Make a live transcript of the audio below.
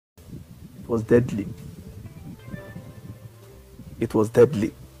was deadly. It was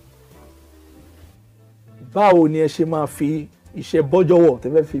deadly. Báwo ni ẹ ṣe máa fi iṣẹ́ bọ́jọ́wọ́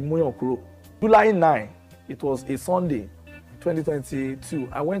tẹ́fẹ́ fi múyàn kúrò? July 9, it was a Sunday, 2022.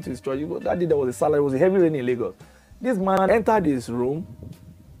 I went to his church. That day there was a salary. It was a heavy rain in Lagos. This man entered his room.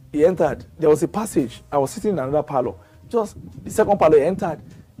 He entered. There was a passage. I was sitting in another parlor. Just the second parlor he entered.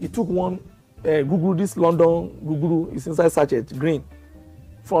 He took one guguru, this London guguru, it's inside sachet, green.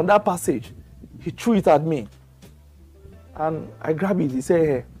 From that passage, he threw it at me. And I grabbed it. He said,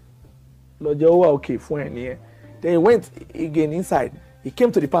 hey, Lord Jehovah, okay, fine. Then he went again inside. He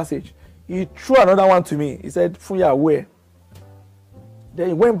came to the passage. He threw another one to me. He said, Fuya, where? Then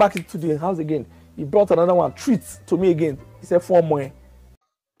he went back into the house again. He brought another one, threw it to me again. He said, 4 more.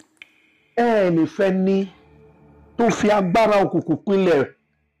 Ẹni fẹ́ ní tó fi agbára òkùnkùn pinlẹ̀,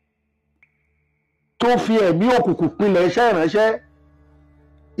 tó fi ẹ̀mí òkùnkùn pinlẹ̀ iṣẹ́ ìránṣẹ́,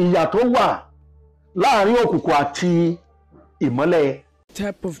 ìyà tó wà láàrin òkùnkùn àti ìmọ́lẹ̀.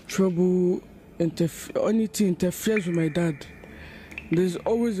 Type of trouble, anything interferes with my dad. There's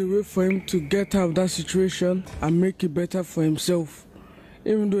always a way for him to get out of that situation and make it better for himself,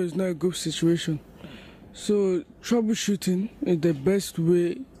 even though it's not a good situation. So troubleshooting is the best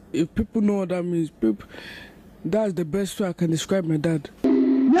way. If people know what that means, that's the best way I can describe my dad.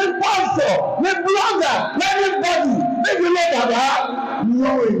 Pastor, blogger, everybody,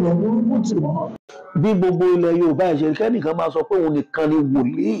 bí gbogbo ilẹ̀ Yorùbá ẹ̀ṣẹ̀ kẹ́nìkan máa sọ pé òun nìkan ni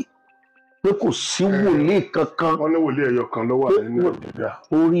wòlíì, pé kò sí wòlíì kankan. Wọ́n ní wòlíì ẹyọ kan ló wà nínú Nàìjíríà.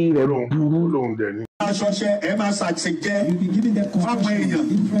 Orí rẹ̀ burú. Lóhun dẹ̀ ni. Aṣọṣẹ ẹ máa ṣàṣejẹ fáwọn èèyàn.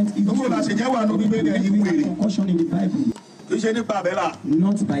 Gbogbo làṣejẹ wà ní Bíbélì ẹ̀yìn wèrè. Iṣẹ́ nípa Abẹ́là.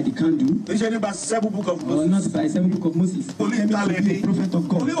 Not by the candle. Iṣẹ́ nípa 7 book of Moses. Or not by 7 book of Moses. Olú ìtàlẹ̀ ni. A prophet of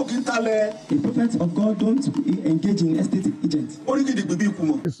God. Olú òkè ìtàlẹ̀. A prophet of God don't engage in estate agents. Orí kìdì gbìbí ikú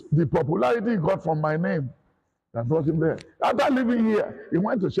mọ̀. The popularity he got from my name that brought him there. After living here, he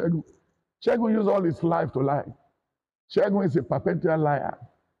went to Segun. Segun used all his life to lie. Segun is a perpetual liar.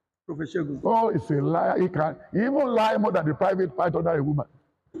 Prophet Segun. Oh, he's a liar. He even lie more than the private part under a woman.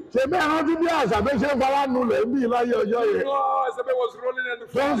 Ṣé bí àwọn tí bí Asabe ṣe ń fara nulẹ̀ bí láyé ọjọ́ yẹn? Asabe was rolling at the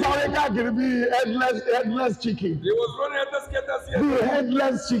Tó ń sáré káàkiri bí headless chicken. He was rolling at the skaters here. Bí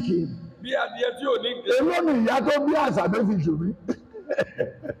headless chicken. Bí adìẹ tí ò ní gbé. Èló ni ìyá tó bí Asabe fi jù mí?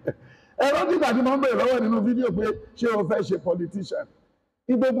 Ẹ̀rọ tí ìgbàdí máa ń bèèrè lọ́wọ́ nínú fídíò pé ṣé o fẹ́ ṣe politician?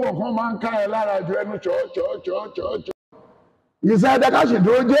 Gbogbo nǹkan máa ń ká ẹ lára ju ẹnu ṣọ́ọ̀ṣọ́ọ̀ṣọ́ọ̀ṣọ́. Ìṣe ẹ̀dá ṣe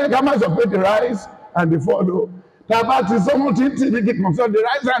dúró jẹ́ ká má sọ pé the rise and the fall o. Tàbá ti sọ́mú tí tí ní kíkan sọ the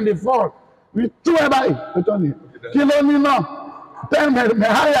rise and the fall. We tú ẹ báyìí. Kí ló ní náà? Tẹ́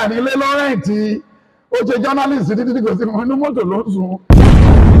mẹ̀háyà nílé lọ́rẹ́ǹtì. Ó ṣe journalist títí kò sí inú mọ́tò ló ń sùn.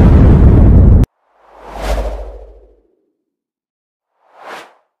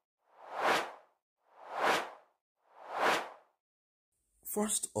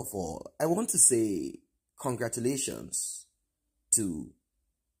 First of all, I want to say congratulations to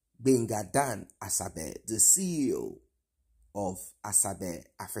Gbenga Dan Asabe, the CEO of Asabe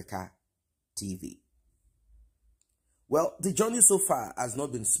Afrikatv. Well, the journey so far has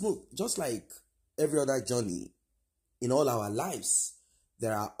not been smooth. Just like every other journey in all our lives,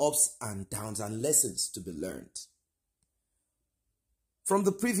 there are ups and downs and lessons to be learned. From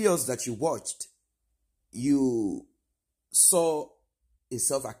the previews that you watched, you saw a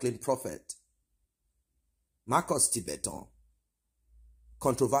self-acclaimed prophet, Tibetan,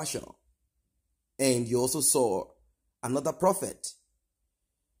 controversial. And you also saw another prophet.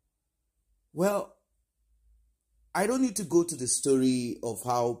 Well, I don't need to go to the story of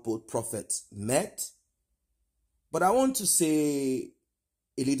how both prophets met, but I want to say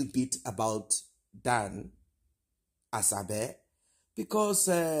a little bit about Dan Asabe, because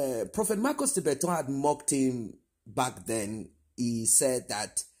Prophet Tibetan had mocked him back then. He said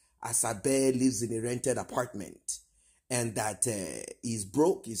that Asabe lives in a rented apartment and that he's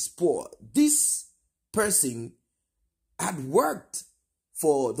broke, he's poor. This person had worked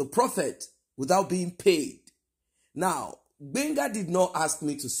for the prophet without being paid. Now, Gbenga did not ask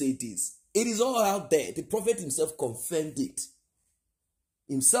me to say this. It is all out there. The prophet himself confirmed it.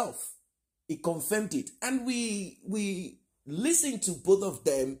 Himself. He confirmed it. And we listened to both of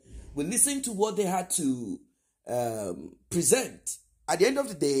them. We listened to what they had to present. At the end of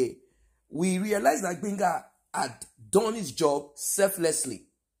the day, we realized that Gbenga had done his job selflessly.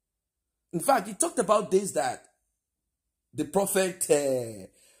 In fact, he talked about this, that the prophet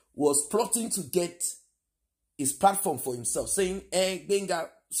was plotting to get his platform for himself, saying, hey, Gbenga,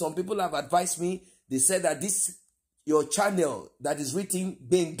 some people have advised me. They said that this, your channel that is written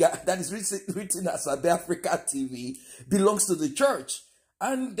Gbenga, that is written as Asabe Afrikatv, belongs to the church.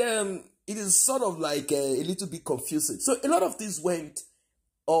 And it is sort of like a little bit confusing. So a lot of things went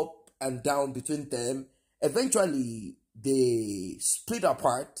up and down between them. Eventually, they split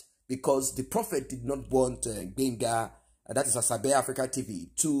apart because the prophet did not want Gbenga, that is Asabe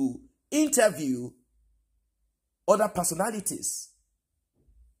Afrikatv, to interview other personalities.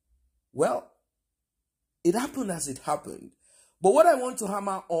 Well, it happened as it happened. But what I want to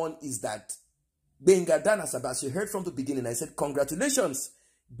hammer on is that Gbenga Dan Asabe, as you heard from the beginning, I said, congratulations.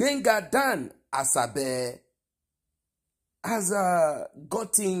 Gbenga Dan Asabe has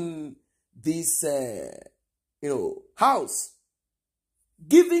gotten this, house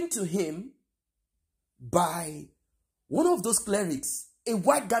given to him by one of those clerics, a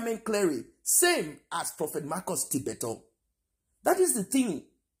white garment cleric, same as Prophet Marcus Tibetan. That is the thing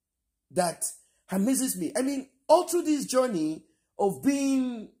that amazes me. I mean, all through this journey of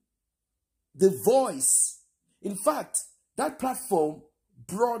being the voice, in fact, that platform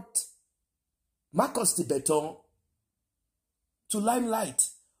brought Marcus Tibetan to limelight.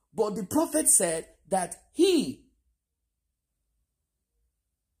 But the prophet said that he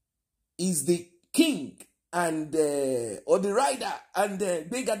is the king and or the rider, and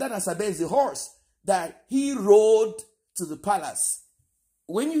Gbenga Dan Asabe is the horse that he rode to the palace.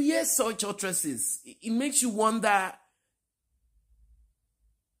 When you hear such utterances, it makes you wonder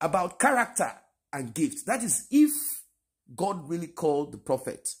about character and gift. That is, if God really called the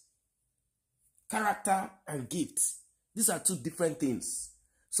prophet. Character and gifts. These are two different things.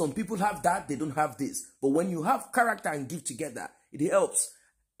 Some people have that, they don't have this. But when you have character and gift together, it helps.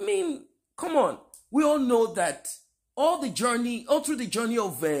 I mean, come on. We all know that all through the journey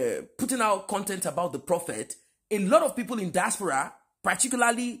of putting out content about the prophet, a lot of people in diaspora,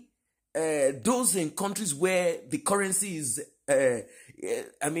 particularly those in countries where the currency is,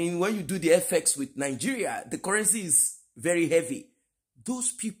 when you do the FX with Nigeria, the currency is very heavy.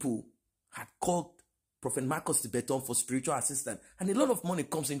 Those people had called Prophet Marcus Tibetan for spiritual assistance, and a lot of money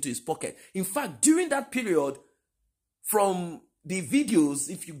comes into his pocket. In fact, during that period, from the videos,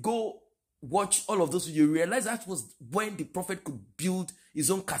 if you go watch all of those, you realize that was when the prophet could build his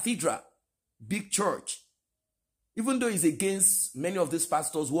own cathedral, big church. Even though he's against many of these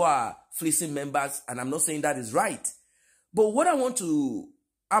pastors who are fleecing members, and I'm not saying that is right. But what I want to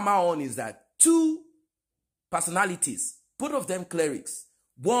hammer on is that two personalities, both of them clerics,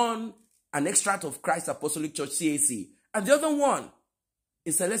 one an extract of Christ Apostolic Church, CAC, and the other one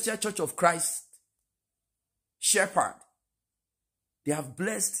is Celestial Church of Christ Shepherd. They have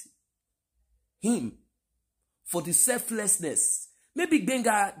blessed him for the selflessness. Maybe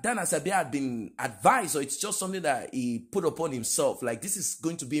Gbenga Dan Asabe had been advised, or it's just something that he put upon himself. Like, this is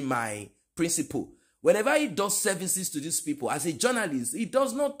going to be my principle. Whenever he does services to these people, as a journalist, he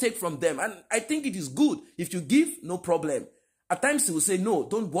does not take from them. And I think it is good. If you give, no problem. At times he will say, no,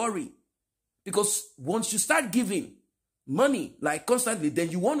 don't worry. Because once you start giving money, like constantly, then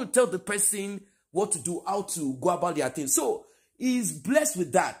you want to tell the person what to do, how to go about their things. So he's blessed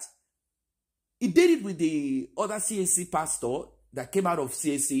with that. He did it with the other CAC pastor that came out of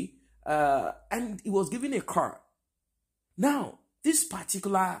CAC, and he was given a car. Now, this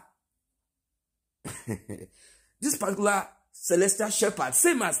particular Celestial Shepherd,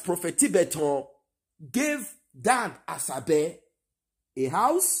 same as Prophet Tibetan, gave Dan Asabe a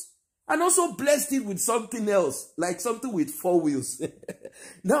house, and also blessed it with something else, like something with 4 wheels.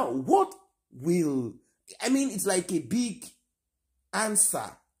 Now, it's like a big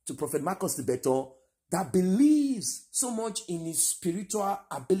answer to Prophet Marcus Tibetan that believes so much in his spiritual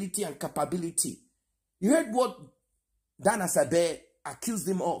ability and capability. You heard what Dan Asabe accused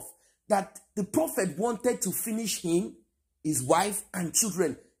him of, that the prophet wanted to finish him, his wife, and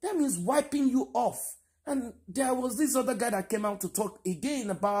children. That means wiping you off. And there was this other guy that came out to talk again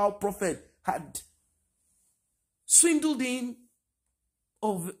about how prophet had swindled him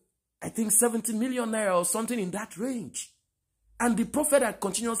of, I think, 70 million naira or something in that range. And the prophet had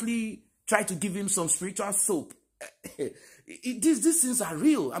continuously tried to give him some spiritual soap. These things are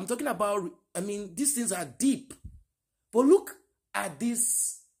real. I'm talking about, these things are deep. But look at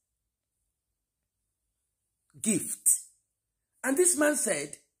this gift. And this man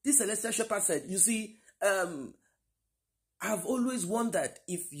said, this Celestial Shepherd said, you see, I've always wondered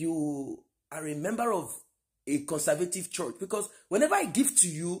if you are a member of a conservative church, because whenever I give to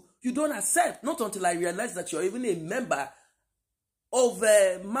you, you don't accept, not until I realize that you're even a member of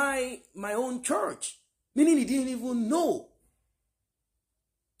my own church, meaning he didn't even know.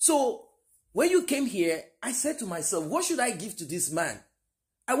 So when you came here, I said to myself, what should I give to this man?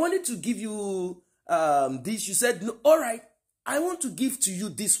 I wanted to give you this. You said, no, all right, I want to give to you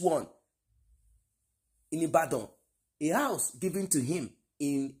this one in Ibadan, a house given to him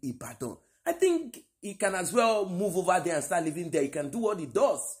in Ibadan. I think he can as well move over there and start living there. He can do what he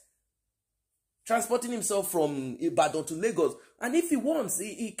does, transporting himself from Ibadan to Lagos. And if he wants,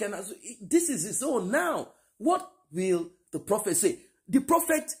 he can. This is his own now. What will the prophet say? The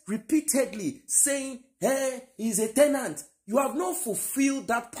prophet repeatedly saying, hey, he's a tenant. You have not fulfilled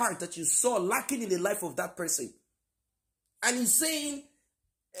that part that you saw lacking in the life of that person. And he's saying,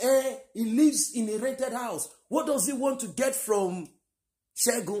 hey, he lives in a rented house. What does he want to get from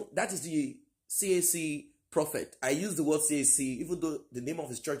Shegun? That is the CAC prophet. I use the word CAC, even though the name of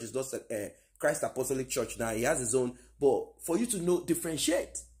his church is not Christ Apostolic Church now. He has his own. But for you to know,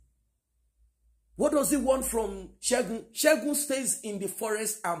 differentiate. What does he want from Shegun? Shegun stays in the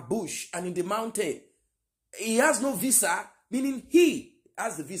forest and bush and in the mountain. He has no visa, meaning he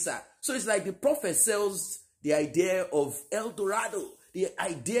has the visa. So it's like the prophet sells the idea of El Dorado, the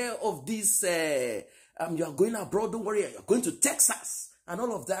idea of this, you are going abroad, don't worry, you're going to Texas, and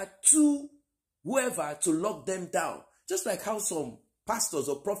all of that to whoever to lock them down. Just like how some pastors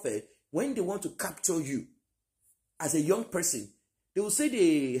or prophets, when they want to capture you as a young person, they will say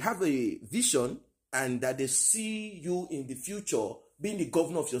they have a vision and that they see you in the future being the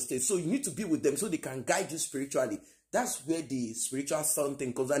governor of your state. So you need to be with them so they can guide you spiritually. That's where the spiritual son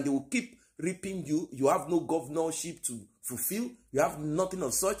thing comes, and they will keep reaping you. You have no governorship to fulfill. You have nothing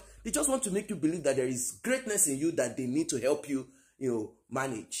of such. They just want to make you believe that there is greatness in you that they need to help you,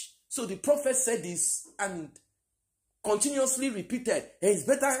 manage. So the prophet said this and continuously repeated, hey, it's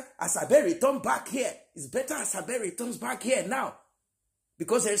better Asabe return back here. It's better Asabe returns back here now.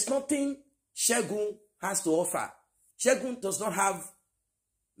 Because there is nothing Shegun has to offer. Shegun does not have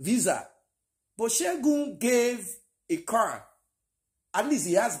visa. But Shegun gave a car. At least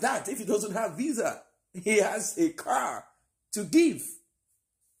he has that. If he doesn't have visa, he has a car to give.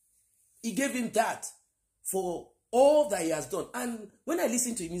 He gave him that for all that he has done. And when I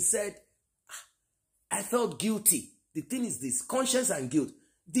listened to him, he said, I felt guilty. The thing is this, conscience and guilt.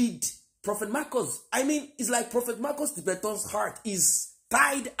 Did Prophet Marcus, it's like Prophet Marcus Tibetan's heart is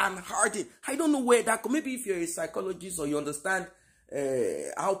tied and hardened. I don't know where that comes. Maybe if you're a psychologist or you understand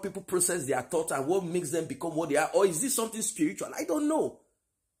how people process their thoughts and what makes them become what they are, or is this something spiritual? I don't know.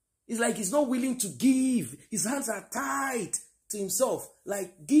 It's like he's not willing to give. His hands are tied to himself.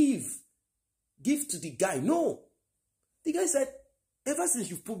 Like, give to the guy. No. The guy said, ever since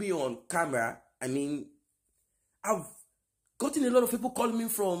you put me on camera, I've gotten a lot of people calling me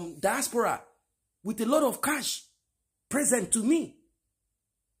from diaspora with a lot of cash present to me.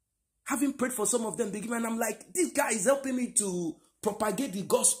 Having prayed for some of them, they give, and I'm like, this guy is helping me to propagate the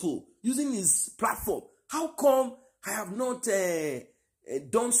gospel using his platform. How come I have not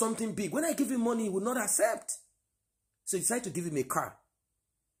done something big? When I give him money, he will not accept. So he decided to give him a car.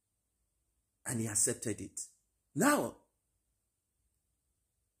 And he accepted it. Now,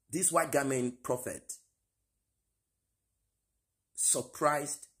 this white garment prophet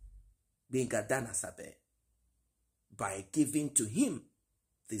surprised Bengadan Asabe by giving to him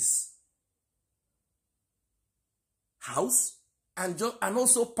this house and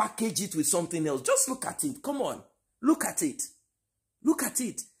also package it with something else. Just look at it. Come on. Look at it. Look at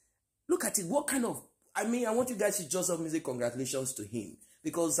it. Look at it. What kind of... I want you guys to just help me say congratulations to him.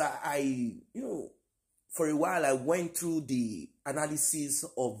 Because for a while I went through the analysis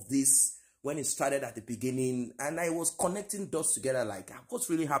of this when it started at the beginning. And I was connecting dots together like, what's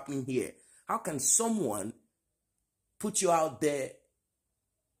really happening here? How can someone put you out there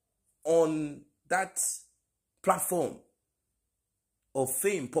on that platform of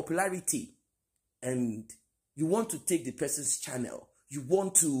fame, popularity, and you want to take the person's channel, you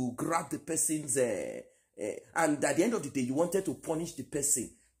want to grab the person's, and at the end of the day, you wanted to punish the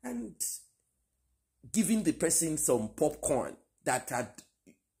person and giving the person some popcorn that had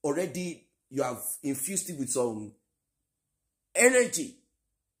already, you have infused it with some energy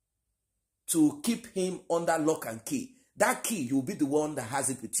to keep him under lock and key. That key, you'll be the one that has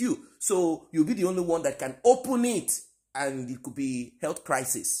it with you. So you'll be the only one that can open it, and it could be health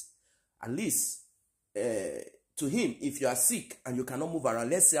crisis. At least to him, if you are sick and you cannot move around,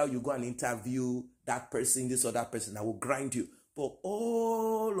 let's say how you go and interview that person, this or that person that will grind you. But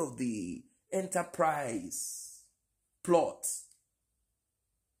all of the enterprise plots,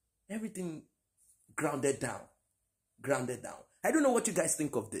 everything grounded down. I don't know what you guys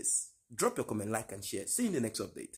think of this. Drop your comment, like, and share. See you in the next update.